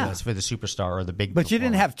 Yeah. For the superstar or the big But performer. you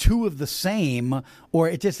didn't have two of the same, or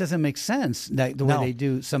it just doesn't make sense the way they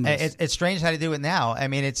do some of this. It's strange how they do it now. I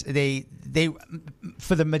mean, it's they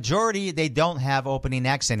for the majority they don't have opening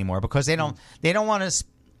acts anymore because they don't want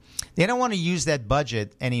to use that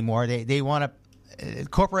budget anymore. They want to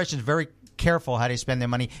corporations very careful how they spend their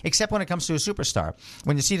money, except when it comes to a superstar.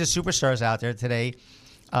 When you see the superstars out there today,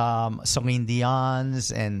 Celine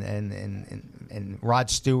Dion's and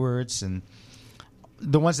Rod Stewart's and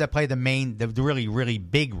the ones that play the really, really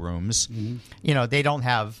big rooms, they don't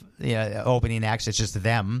have opening acts. It's just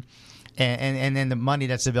them. And then the money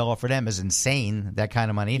that's available for them is insane, that kind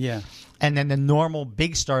of money. Yeah. And then the normal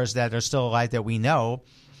big stars that are still alive that we know,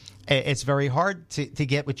 it's very hard to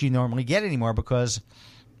get what you normally get anymore because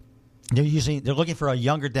they're looking for a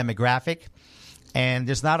younger demographic. And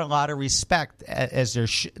there's not a lot of respect, as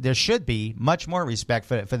there should be, much more respect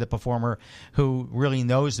for the performer who really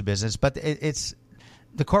knows the business. But it's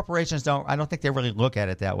the corporations I don't think they really look at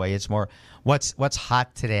it that way. It's more what's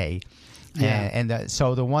hot today,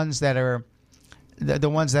 so the ones that are the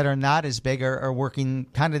ones that are not as big are working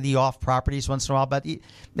kind of the off properties once in a while, but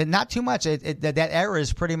not too much. That era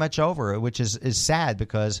is pretty much over, which is sad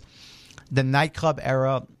because the nightclub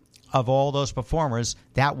era of all those performers,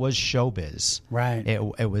 that was showbiz. Right.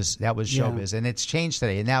 That was showbiz, and it's changed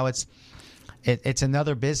today. And now it's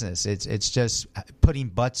another business. It's just putting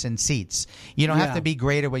butts in seats. You don't have to be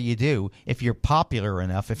great at what you do if you're popular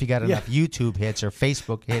enough. If you got enough YouTube hits or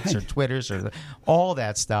Facebook hits or Twitters or all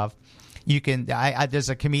that stuff, you can. There's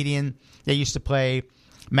a comedian that used to play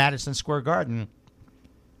Madison Square Garden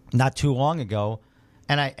not too long ago.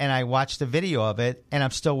 And I watched a video of it, and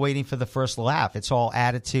I'm still waiting for the first laugh. It's all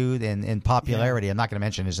attitude and popularity. I'm not going to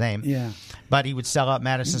mention his name. Yeah. But he would sell out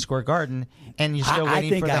Madison Square Garden, and you're still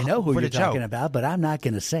waiting for the I know who for you're the talking joke. about, but I'm not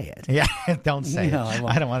going to say it. Yeah, don't say No, it. I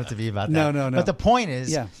won't. I don't want it to be about that. No. But the point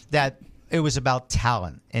is that it was about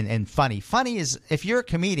talent and funny. Funny is, if you're a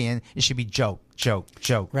comedian, it should be joke.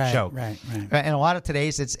 Right. And a lot of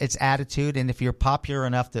today's it's attitude, and if you're popular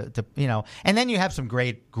enough to and then you have some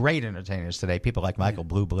great entertainers today. People like Michael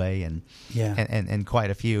Bublé and quite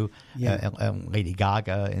a few, Lady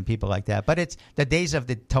Gaga and people like that. But it's the days of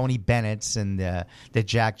the Tony Bennett's and the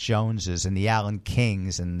Jack Joneses and the Alan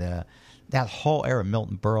Kings and that whole era,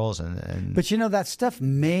 Milton Berle's and But that stuff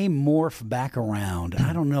may morph back around.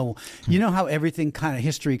 I don't know. You know how everything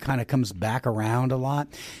history kind of comes back around a lot?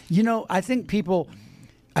 I think people,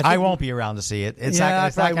 I won't be around to see it. It's yeah,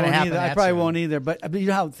 not going to happen. I probably won't either. But you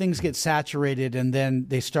know how things get saturated, and then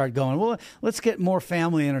they start going, well, let's get more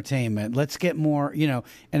family entertainment. Let's get more,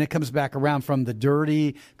 and it comes back around from the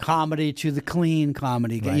dirty comedy to the clean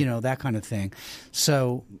comedy, right. That kind of thing.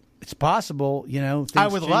 So it's possible, I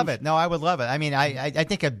would love it. No, I would love it. I mean, I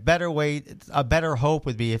think a better hope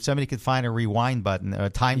would be if somebody could find a rewind button, a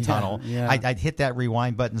time tunnel. Yeah. I'd hit that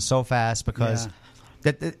rewind button so fast because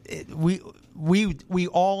we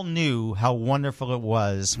all knew how wonderful it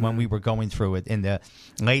was when we were going through it in the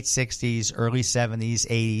late 60s, early 70s,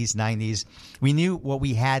 80s, 90s. We knew what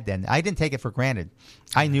we had then. I didn't take it for granted.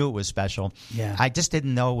 I knew it was special. Yeah. I just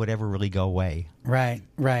didn't know it would ever really go away. Right.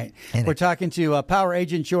 And we're talking to Power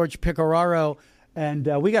Agent George Pecoraro,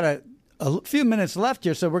 and we got a few minutes left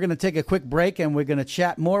here, so we're going to take a quick break, and we're going to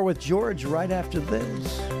chat more with George right after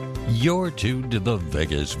this. You're tuned to the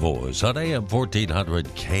Vegas Voice on AM 1400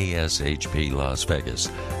 KSHP Las Vegas.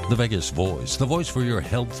 The Vegas Voice, the voice for your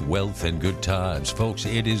health, wealth, and good times. Folks,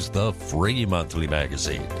 it is the free monthly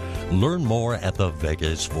magazine. Learn more at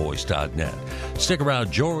thevegasvoice.net. Stick around,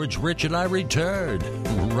 George, Rich, and I return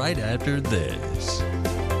right after this.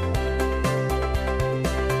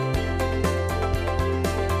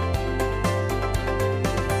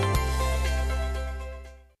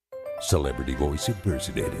 Celebrity voice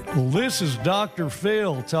impersonated. This is Dr.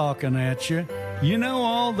 Phil talking at you. You know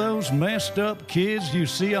all those messed up kids you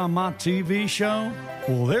see on my TV show?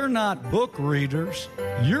 Well, they're not book readers.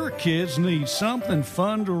 Your kids need something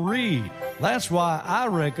fun to read. That's why I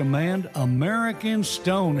recommend American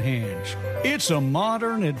Stonehenge. It's a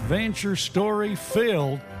modern adventure story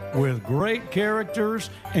filled with great characters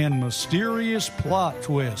and mysterious plot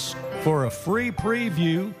twists. For a free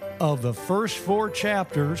preview of the first 4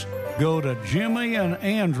 chapters, go to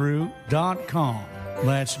jimmyandandrew.com.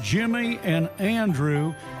 That's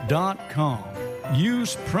jimmyandandrew.com.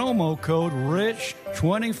 Use promo code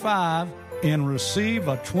RICH25 and receive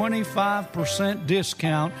a 25%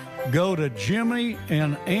 discount. Go to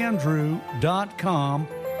jimmyandandrew.com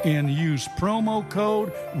and use promo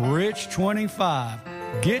code RICH25.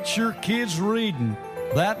 Get your kids reading.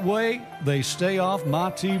 That way, they stay off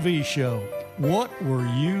my TV show. What were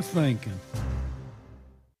you thinking?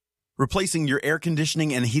 Replacing your air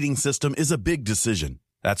conditioning and heating system is a big decision.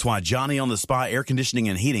 That's why Johnny on the Spot Air Conditioning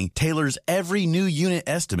and Heating tailors every new unit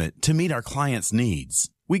estimate to meet our clients' needs.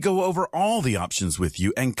 We go over all the options with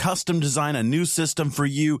you and custom design a new system for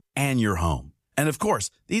you and your home. And of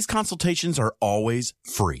course, these consultations are always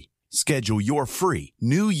free. Schedule your free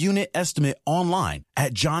new unit estimate online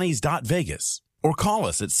at johnny's.vegas or call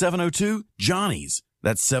us at 702-JOHNNYS.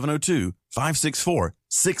 That's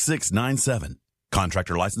 702-564-6697.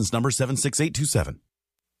 Contractor license number 76827.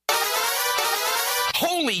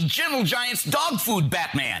 Holy Gentle Giants dog food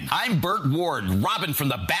Batman. I'm Burt Ward, Robin from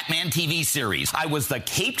the Batman TV series. I was the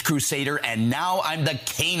Caped Crusader, and now I'm the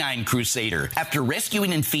Canine Crusader. After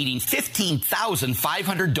rescuing and feeding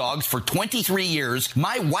 15,500 dogs for 23 years,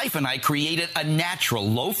 my wife and I created a natural,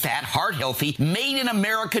 low-fat, heart-healthy,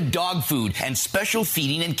 made-in-America dog food and special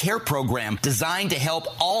feeding and care program designed to help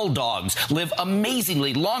all dogs live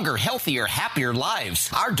amazingly longer, healthier, happier lives.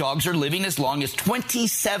 Our dogs are living as long as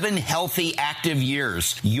 27 healthy, active years.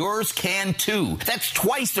 Yours can too. That's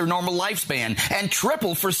twice their normal lifespan and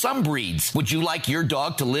triple for some breeds. Would you like your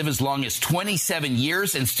dog to live as long as 27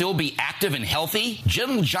 years and still be active and healthy?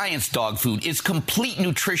 Gentle Giants dog food is complete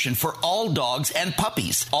nutrition for all dogs and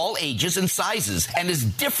puppies, all ages and sizes, and is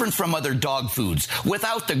different from other dog foods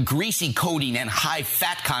without the greasy coating and high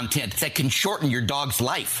fat content that can shorten your dog's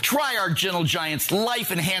life. Try our Gentle Giants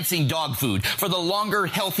life-enhancing dog food for the longer,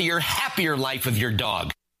 healthier, happier life of your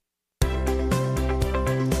dog.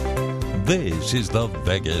 This is the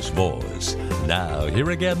Vegas Voice. Now,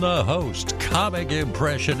 here again, the host, comic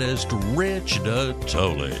impressionist Rich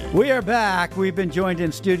Natoli. We are back. We've been joined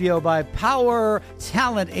in studio by Power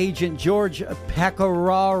Talent Agent George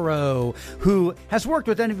Pecoraro, who has worked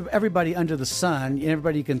with everybody under the sun,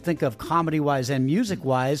 everybody you can think of comedy-wise and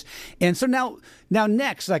music-wise. And so now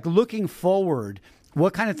next, like looking forward,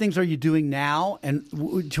 what kind of things are you doing now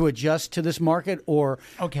and to adjust to this market? Or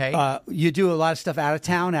you do a lot of stuff out of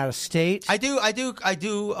town, out of state. I do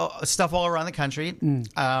stuff all around the country.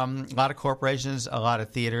 A lot of corporations, a lot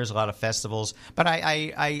of theaters, a lot of festivals. But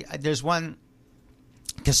I there's one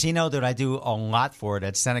casino that I do a lot for.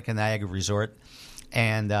 That's Seneca Niagara Resort,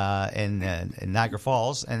 and in Niagara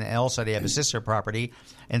Falls, and also they have a sister property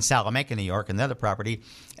in Salamanca, New York, another property.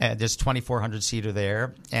 There's 2,400 seater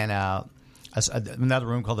there, and another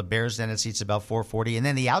room called the Bears Den. It seats about 440. And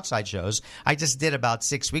then the outside shows. I just did about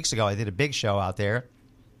 6 weeks ago. I did a big show out there,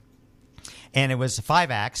 and it was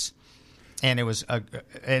 5 acts. and it was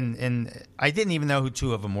and I didn't even know who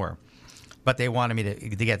two of them were, but they wanted me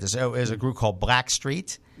to get this. It was a group called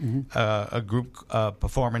Blackstreet, a group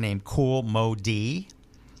performer named Cool Mo D.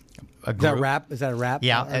 Is that rap? Is that a rap?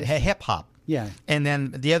 Yeah, hip hop. Yeah. And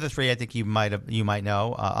then the other three, I think you might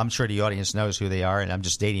know. I'm sure the audience knows who they are, and I'm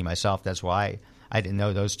just dating myself. That's why I didn't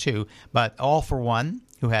know those two. But All for One,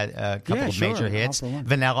 who had a couple of major hits,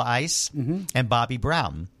 Vanilla Ice, and Bobby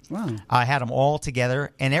Brown. Wow. I had them all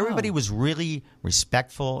together, and everybody was really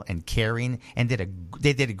respectful and caring, and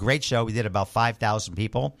they did a great show. We did about 5,000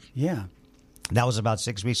 people. Yeah. That was about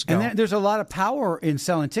 6 weeks ago. And there's a lot of power in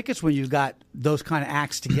selling tickets when you got those kind of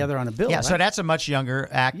acts together on a bill. Yeah, right? So that's a much younger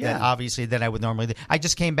act than obviously than I would normally do. I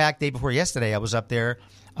just came back day before yesterday. I was up there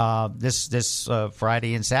this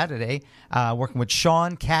Friday and Saturday working with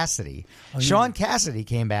Sean Cassidy. Sean Cassidy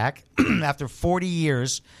came back after 40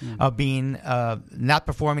 years of being not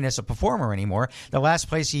performing as a performer anymore. The last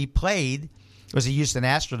place he played was the Houston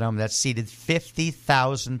Astrodome that seated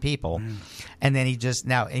 50,000 people. And then he just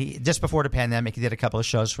before the pandemic, he did a couple of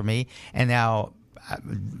shows for me. And now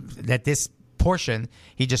at this portion,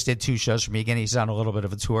 he just did 2 shows for me. Again, he's on a little bit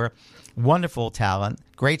of a tour. Wonderful talent,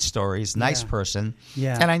 great stories, nice person.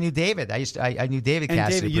 Yeah. And I knew David. I knew David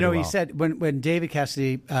Cassidy. David, well. he said when David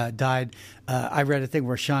Cassidy died, I read a thing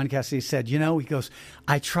where Sean Cassidy said, he goes,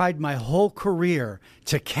 I tried my whole career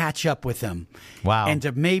to catch up with him. Wow. And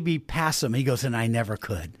to maybe pass him. He goes, and I never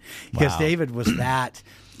could. Because David was that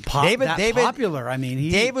popular. I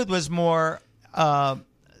mean, David was more.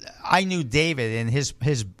 I knew David and his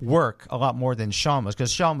work a lot more than Sean was,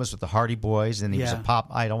 because Sean was with the Hardy Boys and he was a pop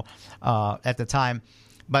idol at the time.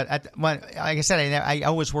 But like I said, I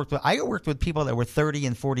always worked with people that were 30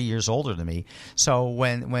 and 40 years older than me. So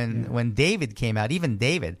when David came out, even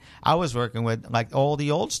David, I was working with like all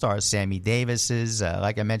the old stars, Sammy Davis's,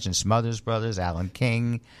 like I mentioned, Smothers Brothers, Alan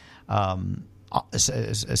King,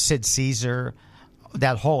 Sid Caesar,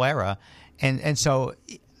 that whole era, and so.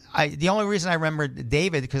 The only reason I remember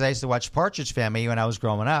David because I used to watch Partridge Family when I was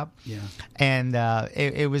growing up, and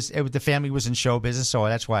the family was in show business, so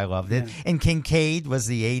that's why I loved it. And Kincaid was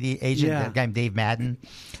the agent, that guy named Dave Madden,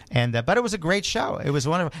 and but it was a great show. It was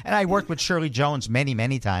wonderful, and I worked with Shirley Jones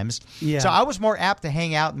many times. Yeah. So I was more apt to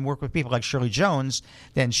hang out and work with people like Shirley Jones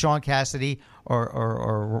than Sean Cassidy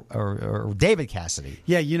or David Cassidy.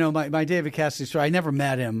 Yeah, my David Cassidy story. I never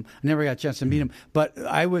met him. I never got a chance to meet him. But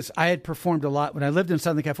I had performed a lot when I lived in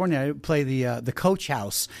Southern California. I played the Coach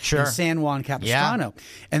House in San Juan Capistrano,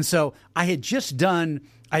 and so I had just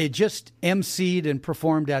emceed and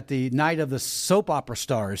performed at the Night of the Soap Opera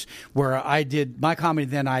Stars, where I did my comedy.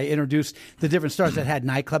 Then I introduced the different stars that had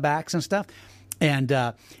nightclub acts and stuff.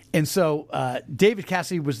 And so David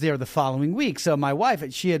Cassidy was there the following week. So my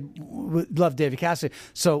wife, she had loved David Cassidy.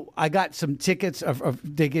 So I got some tickets.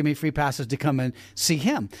 They gave me free passes to come and see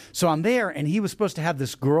him. So I'm there, and he was supposed to have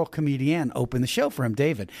this girl comedian open the show for him,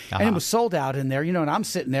 David. And it was sold out in there, and I'm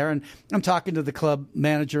sitting there, and I'm talking to the club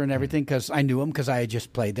manager and everything because I knew him because I had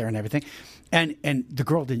just played there and everything. And the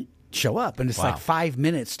girl didn't show up. And it's like 5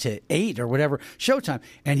 minutes to 8 or whatever showtime.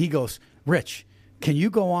 And he goes, Rich, can you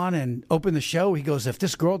go on and open the show? He goes, if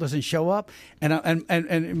this girl doesn't show up,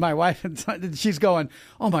 and my wife, she's going,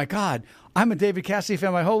 oh my God, I'm a David Cassidy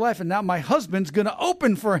fan my whole life, and now my husband's going to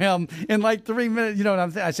open for him in like 3 minutes. You know what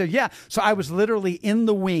I'm saying? I said, yeah. So I was literally in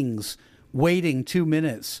the wings waiting 2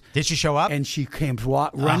 minutes. Did she show up? And she came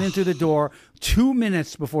running through the door 2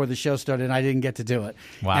 minutes before the show started, and I didn't get to do it.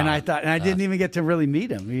 Wow. And I didn't even get to really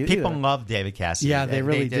meet him. People love David Cassidy. Yeah, they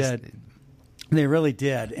really did. They really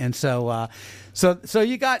did, and so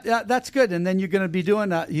you got that's good. And then you're going to be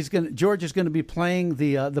doing. George is going to be playing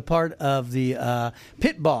the part of the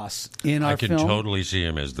pit boss in our film. I can totally see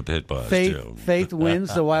him as the pit boss too. Faith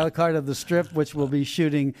Wins, the wild card of the strip, which will be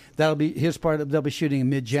shooting. That'll be his part. They'll be shooting in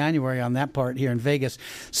mid-January on that part here in Vegas.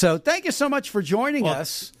 So thank you so much for joining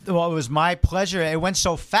us. Well, it was my pleasure. It went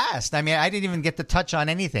so fast. I mean, I didn't even get to touch on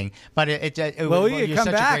anything. But you're such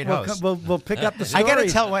back. A great host. We'll pick up the stories. I got to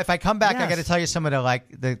tell. If I come back, I got to tell you some of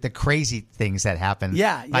the crazy things that happened.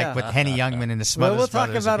 Like with Henny Youngman and the Smothers Well, we'll talk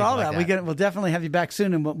Brothers about all like that. We'll definitely have you back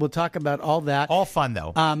soon, and we'll talk about all that. All fun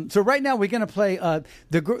though. So right now we're going to play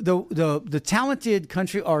the talented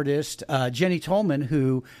country artist Jenny Tolman,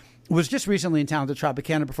 who was just recently in town at the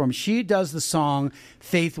Tropicana performance. She does the song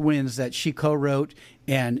 "Faith Wins" that she co-wrote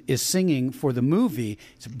and is singing for the movie.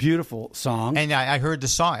 It's a beautiful song. And I heard the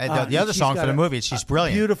song, the other song for the movie. She's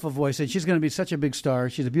brilliant. Beautiful voice, and she's going to be such a big star.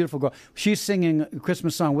 She's a beautiful girl. She's singing a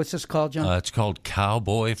Christmas song. What's this called, John? It's called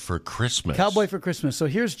 "Cowboy for Christmas." Cowboy for Christmas. So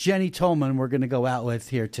here's Jenny Tolman we're going to go out with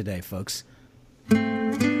here today, folks.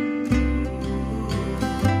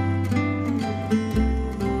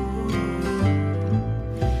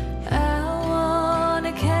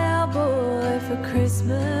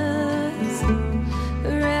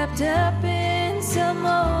 wrapped up in some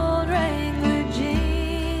old Wrangler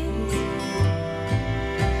jeans.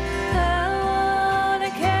 I want a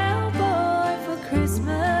cowboy for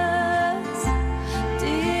Christmas.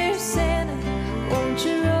 Dear Santa, won't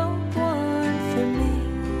you rope one for me?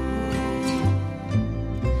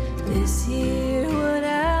 This year what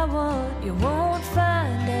I want you won't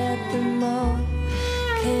find at the mall.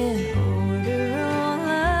 Can't order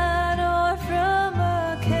online or from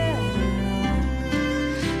a catalog.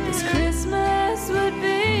 This Christmas would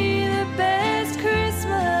be the best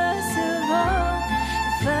Christmas of all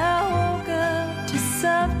if I woke up to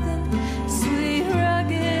something sweet,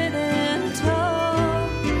 rugged, and tall.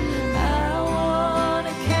 I want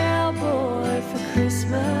a cowboy for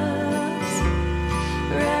Christmas,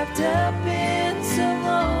 wrapped up in some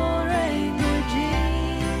old Wrangler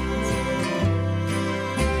jeans.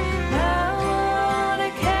 I want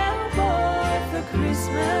a cowboy for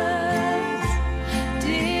Christmas.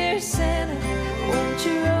 Dear Santa, won't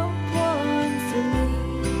you rope one for me?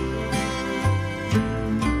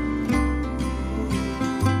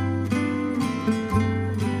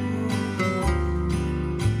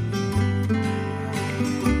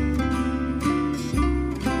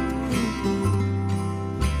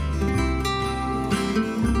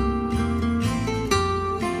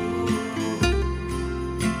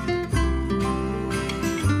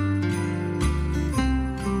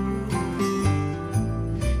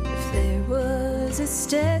 If there was a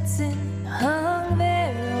Stetson hung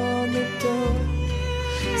there on the door,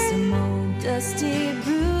 some old dusty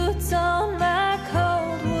boots on my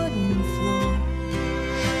cold wooden floor,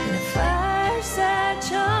 and a fireside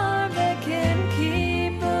charm that can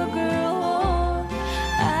keep a girl warm,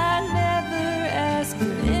 I'd never ask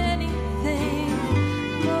for anything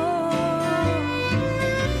more.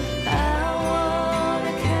 I want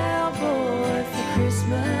a cowboy for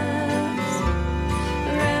Christmas,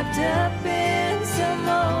 wrapped up in some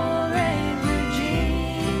old Wrangler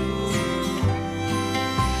jeans.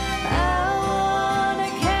 I want a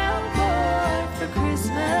cowboy for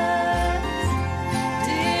Christmas.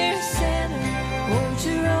 Dear Santa, won't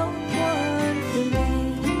you rope one for me?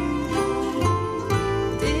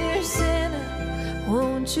 Dear Santa,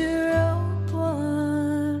 won't you rope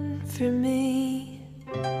one for me?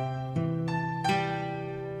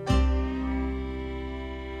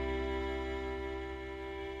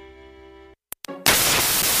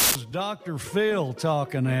 It's Dr. Phil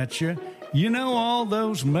talking at you. You know all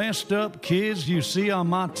those messed up kids you see on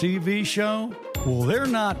my TV show? Well, they're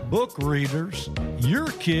not book readers. Your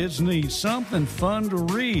kids need something fun to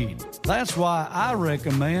read. That's why I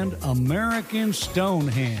recommend American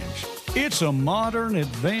Stonehenge. It's a modern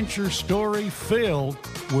adventure story filled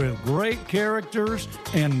with great characters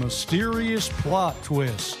and mysterious plot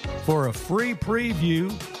twists. For a free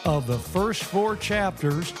preview of the first 4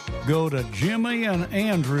 chapters, go to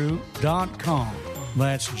jimmyandandrew.com.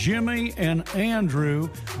 That's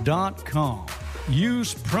jimmyandandrew.com.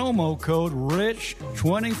 Use promo code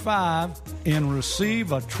RICH25 and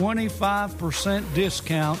receive a 25%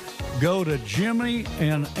 discount. Go to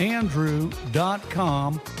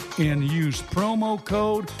jimmyandandrew.com and use promo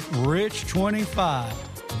code RICH25.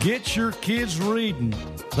 Get your kids reading.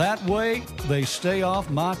 That way, they stay off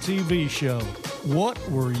my TV show. What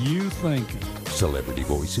were you thinking? Celebrity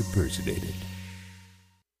voice impersonated.